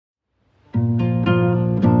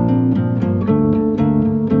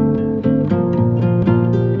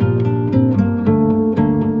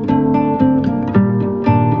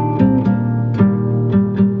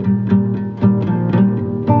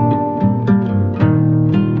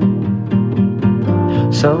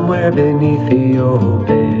Somewhere beneath the old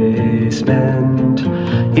basement,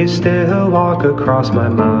 you still walk across my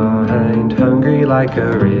mind, hungry like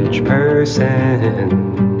a rich person,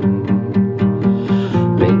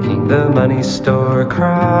 making the money store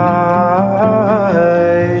cry,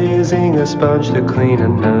 using a sponge to clean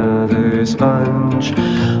another sponge,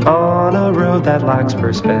 on a road that lacks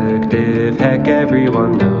perspective. Heck,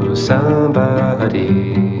 everyone knows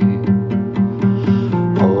somebody.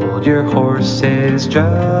 Hold your horses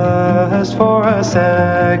just for a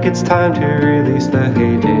sec. It's time to release the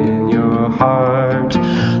hate in your heart.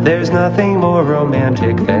 There's nothing more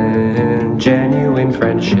romantic than genuine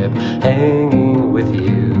friendship. Hanging with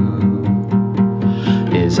you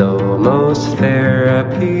is almost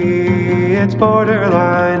therapy. It's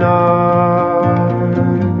borderline art.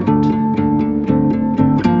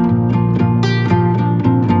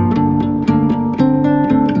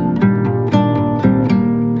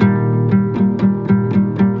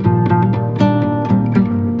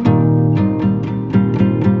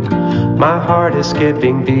 My heart is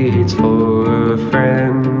skipping beats for a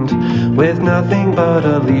friend, with nothing but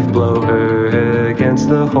a leaf blower against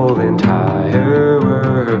the whole entire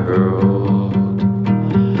world.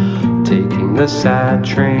 Taking the sad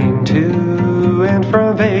train to and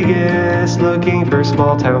from Vegas, looking for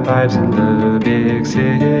small town vibes in the big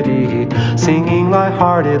city, singing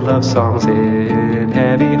light-hearted love songs in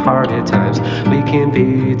heavy-hearted times. We can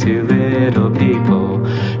be two little people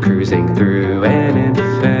cruising through an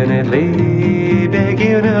infinitely big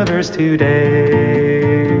universe today.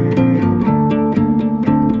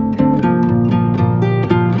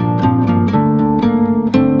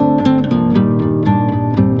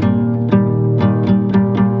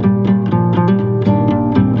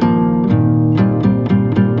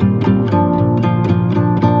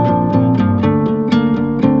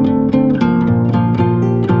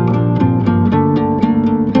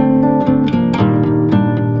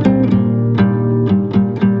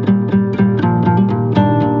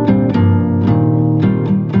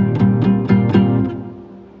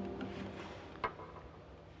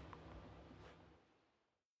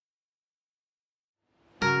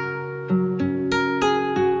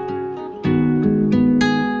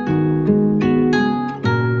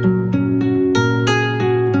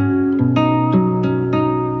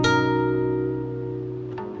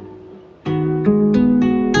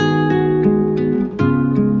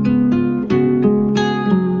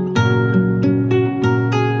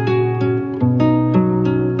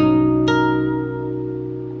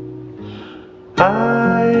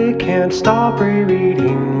 I can't stop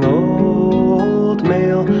rereading old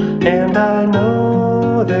mail, and I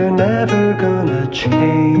know they're never gonna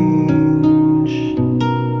change.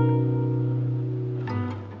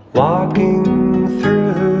 Walking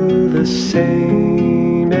through the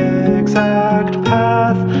same exact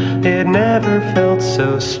path, it never felt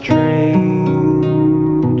so strange.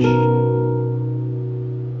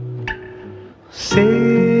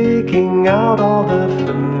 Seeking out all the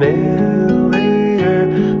familiar,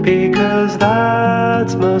 because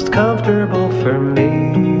that's most comfortable for me.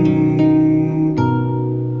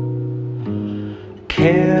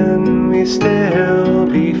 Can we still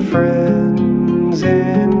be friends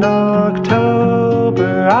in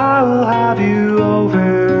October? I will have you over.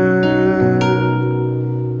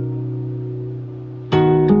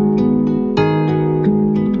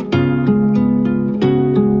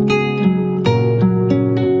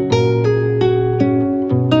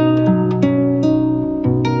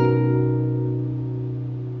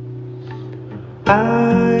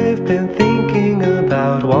 I've been thinking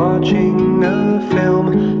about watching a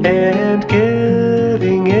film and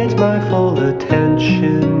giving it my full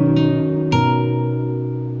attention.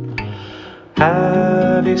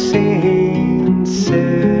 Have you seen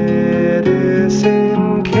Citizen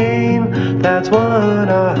Kane? That's one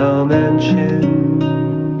I'll mention.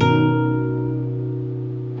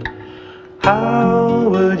 How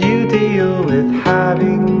would you deal with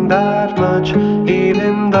having that much,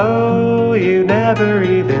 even though you never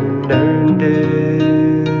even earned it?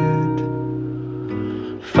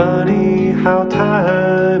 Funny how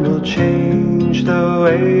time will change the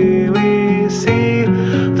way we see.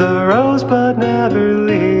 The rosebud never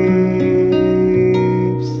leaves.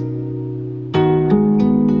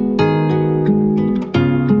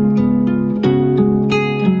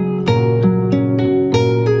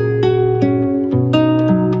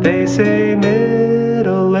 They say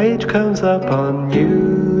middle age comes up on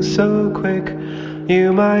you so quick,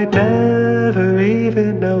 you might never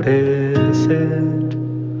even notice it.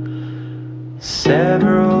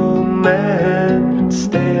 Several men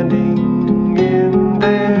standing in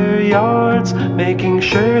their yard yards, making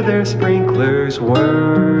sure their sprinklers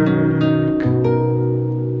work.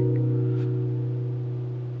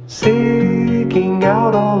 Seeking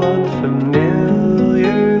out all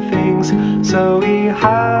unfamiliar things, so we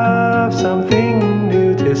have something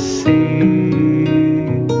new to see.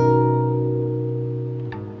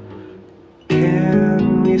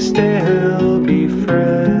 Can we still be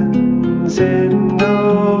friends in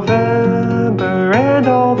November and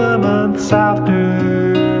all the months after?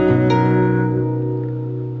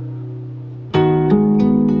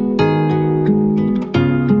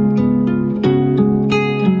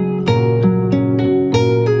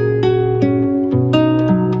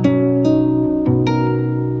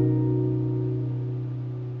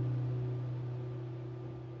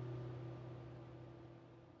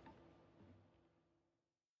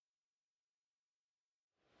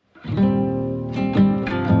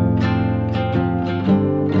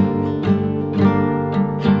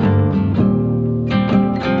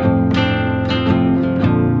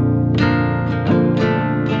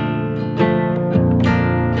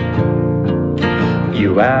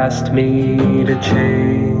 You asked me to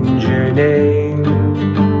change your name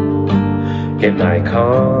in my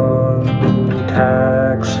contacts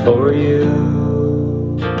for you.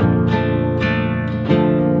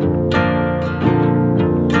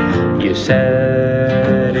 You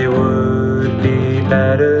said it would be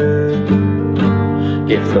better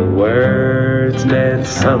if the words meant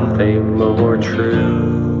something more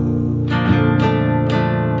true.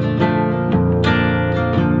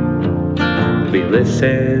 We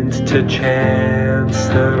listened to Chance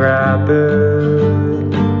the Rapper,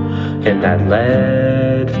 and that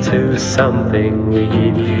led to something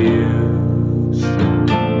we'd use.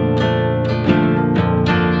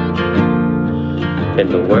 And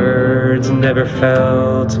the words never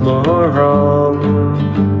felt more wrong.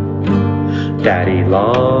 Daddy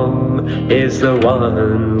Long is the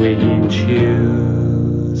one we'd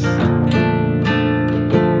choose.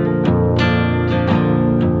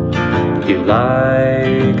 You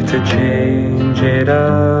like to change it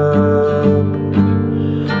up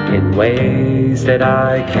in ways that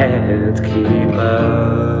I can't keep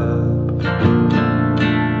up.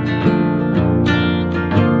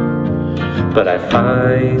 But I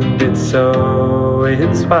find it so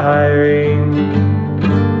inspiring,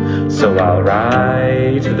 so I'll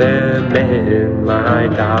write them in my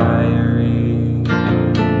diary.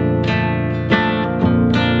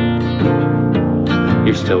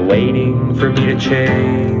 You're still waiting for me to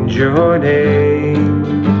change your name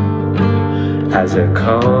as a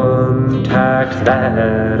contact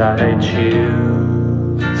that I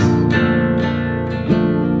choose.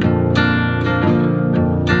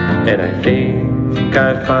 And I think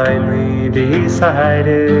I finally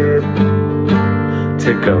decided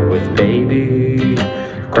to go with Baby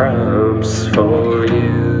Grumps for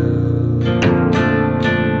you.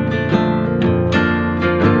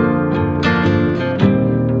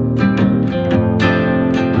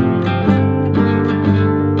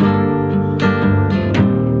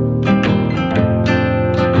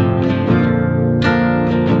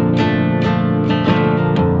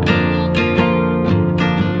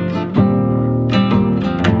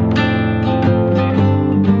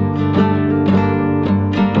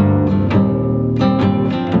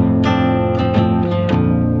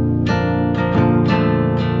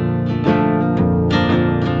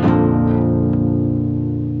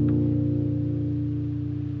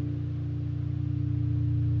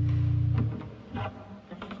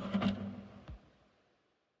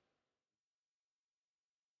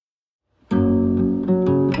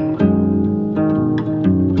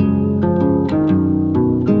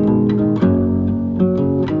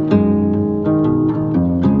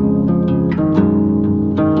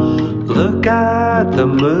 Look at the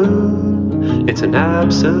moon, it's an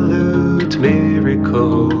absolute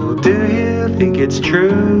miracle. Do you think it's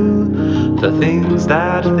true, the things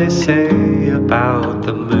that they say about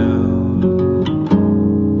the moon?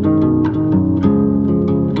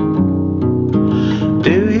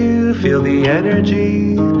 Do you feel the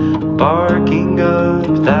energy barking up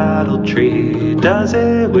that old tree? Does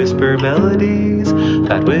it whisper melodies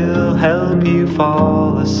that will help you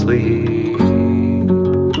fall asleep?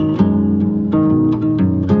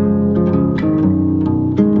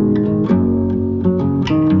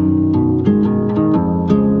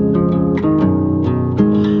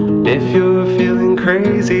 If you're feeling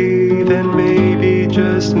crazy, then maybe,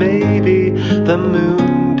 just maybe, the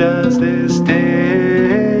moon does this daily.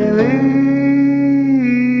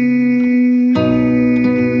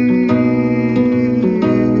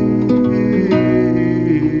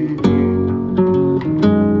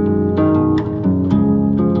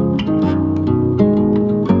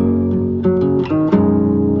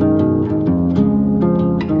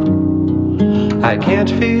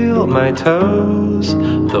 can't feel my toes.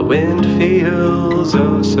 The wind feels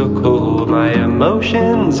oh so cold. My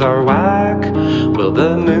emotions are whack. Will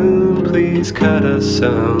the moon please cut us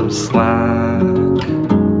some slack?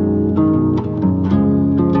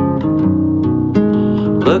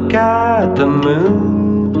 Look at the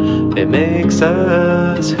moon, it makes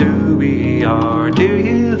us who we are. Do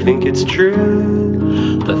you think it's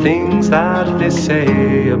true, the things that they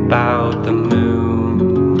say about the moon?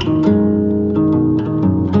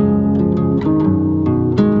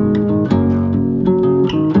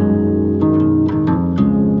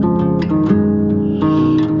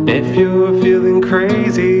 If you're feeling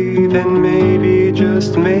crazy, then maybe,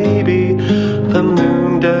 just maybe, the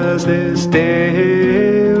moon does this daily.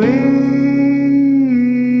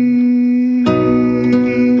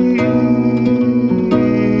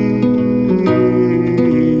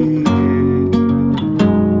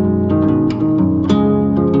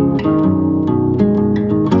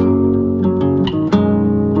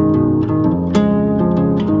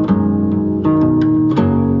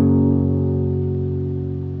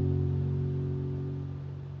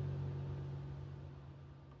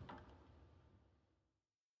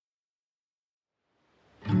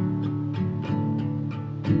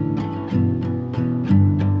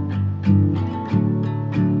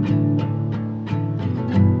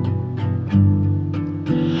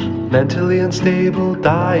 Mentally unstable,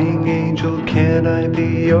 dying angel, can I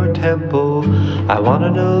be your temple? I wanna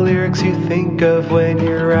know lyrics you think of when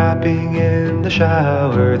you're rapping in the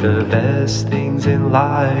shower. The best things in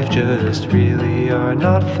life just really are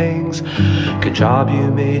not things. Good job you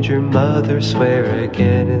made your mother swear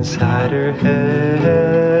again inside her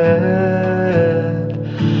head.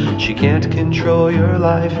 She can't control your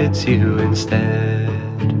life, it's you instead.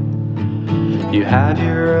 You have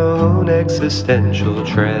your own existential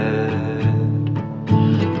dread.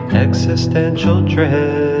 Existential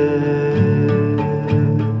dread.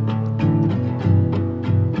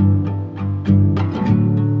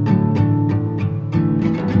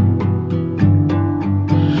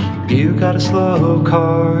 You got a slow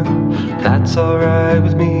car, that's alright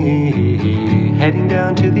with me. Heading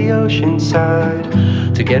down to the ocean side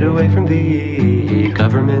to get away from the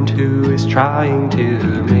government who is trying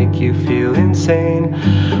to make you feel insane.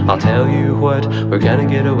 I'll tell you what, we're gonna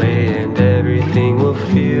get away and everything will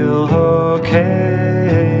feel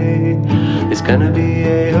okay. It's gonna be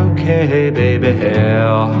a-okay, baby.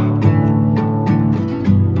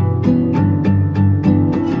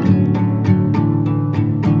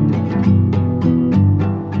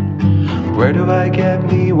 Where do I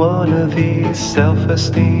get me one of these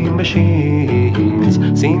self-esteem machines?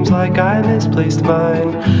 Seems like I misplaced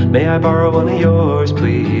mine. May I borrow one of yours,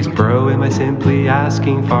 please? Bro, am I simply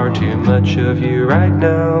asking far too much of you right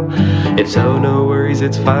now? If so, no worries,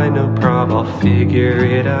 it's fine, no prob. I'll figure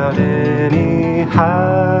it out anyhow.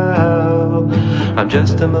 I'm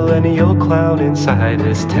just a millennial clown inside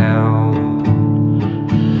this town.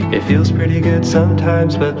 It feels pretty good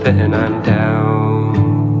sometimes, but then I'm down.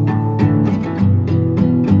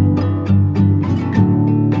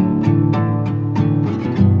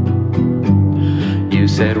 You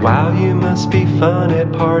said, wow, you must be fun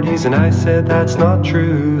at parties, and I said, that's not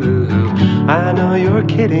true. I know you're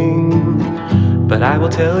kidding, but I will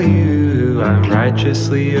tell you, I'm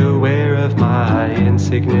righteously aware of my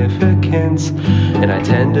insignificance, and I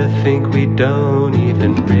tend to think we don't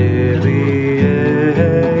even really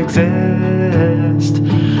exist.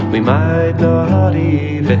 We might not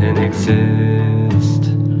even exist,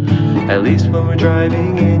 at least when we're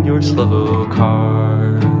driving in your slow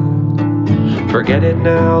car. Forget it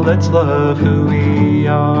now, let's love who we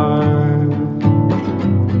are.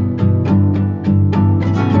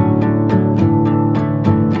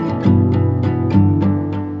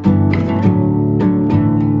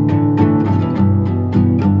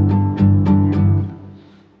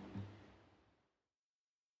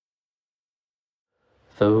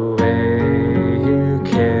 The way you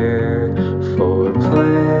care for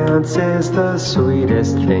plants is the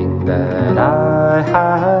sweetest thing that I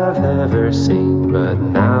have ever seen. But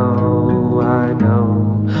now I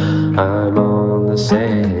know I'm on the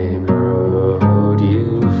same road.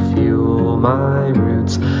 You fuel my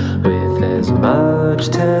roots with as much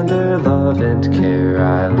tender love and care.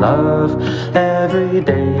 I love every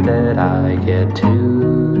day that I get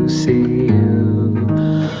to see you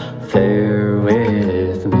there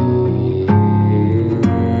with me.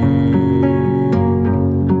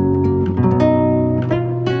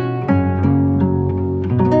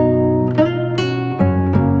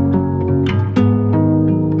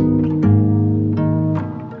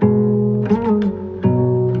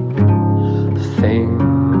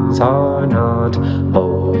 Things are not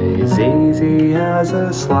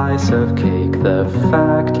a slice of cake. The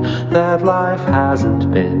fact that life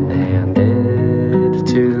hasn't been handed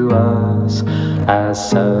to us as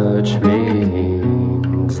such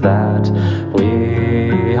means that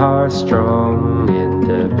we are strong,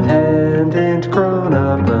 independent,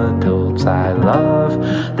 grown-up adults. I love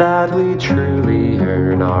that we truly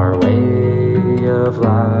earn our way of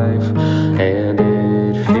life, and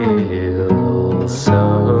it feels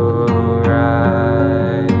so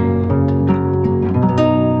right.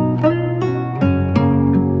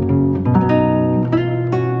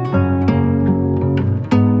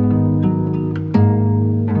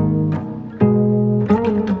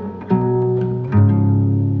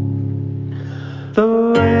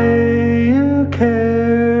 The way you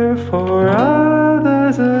care for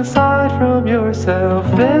others aside from yourself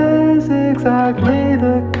is exactly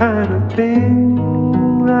the kind of thing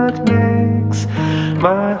that makes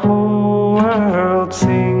my whole world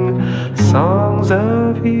sing songs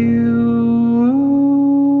of you.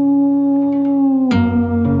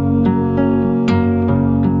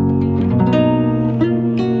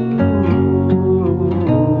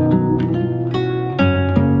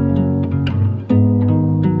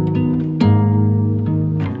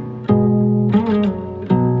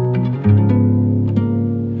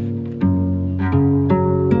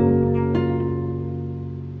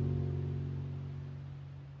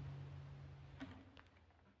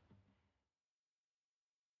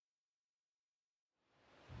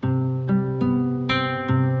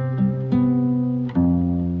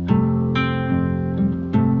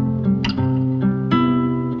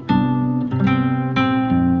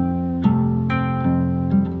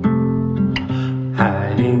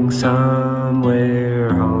 Hiding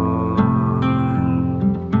somewhere on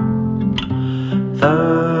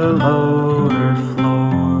the lower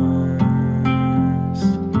floors,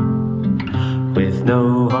 with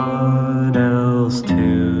no one else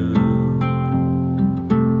to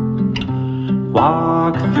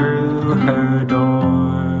walk through her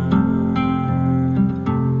doors.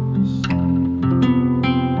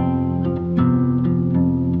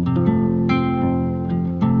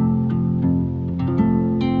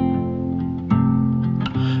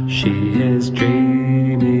 She is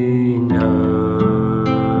dreaming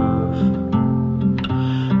of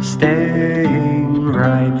staying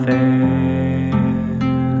right there,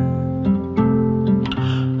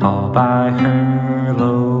 all by her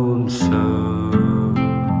lonesome,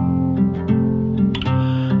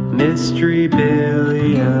 mystery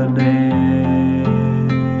billionaire.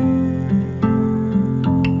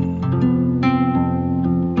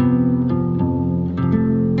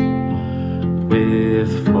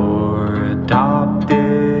 With four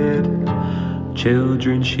adopted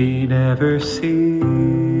children she never sees.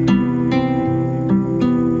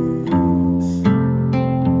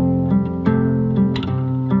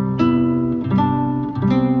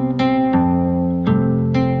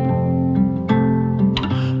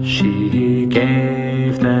 She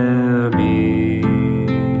gave them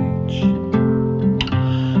each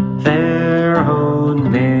their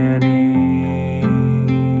own nanny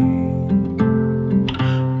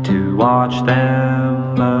to watch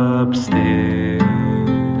them upstairs,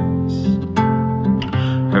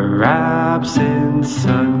 her absence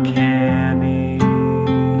uncanny.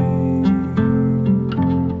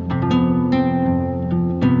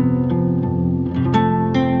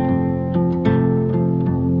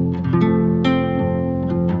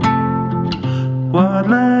 What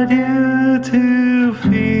led you to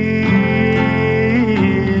feel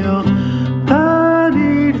the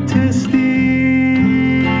need to steal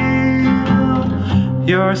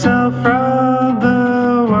yourself from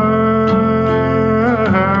the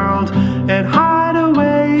world and hide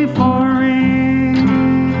away for real?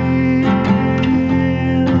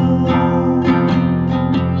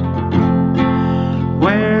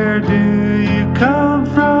 Where do you come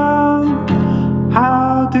from?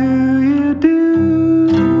 How do you do?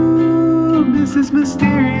 Mrs.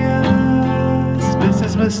 Mysterious,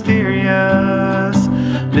 Mrs. Mysterious,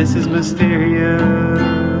 Mrs.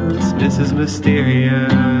 Mysterious, Mrs.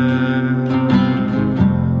 Mysterious.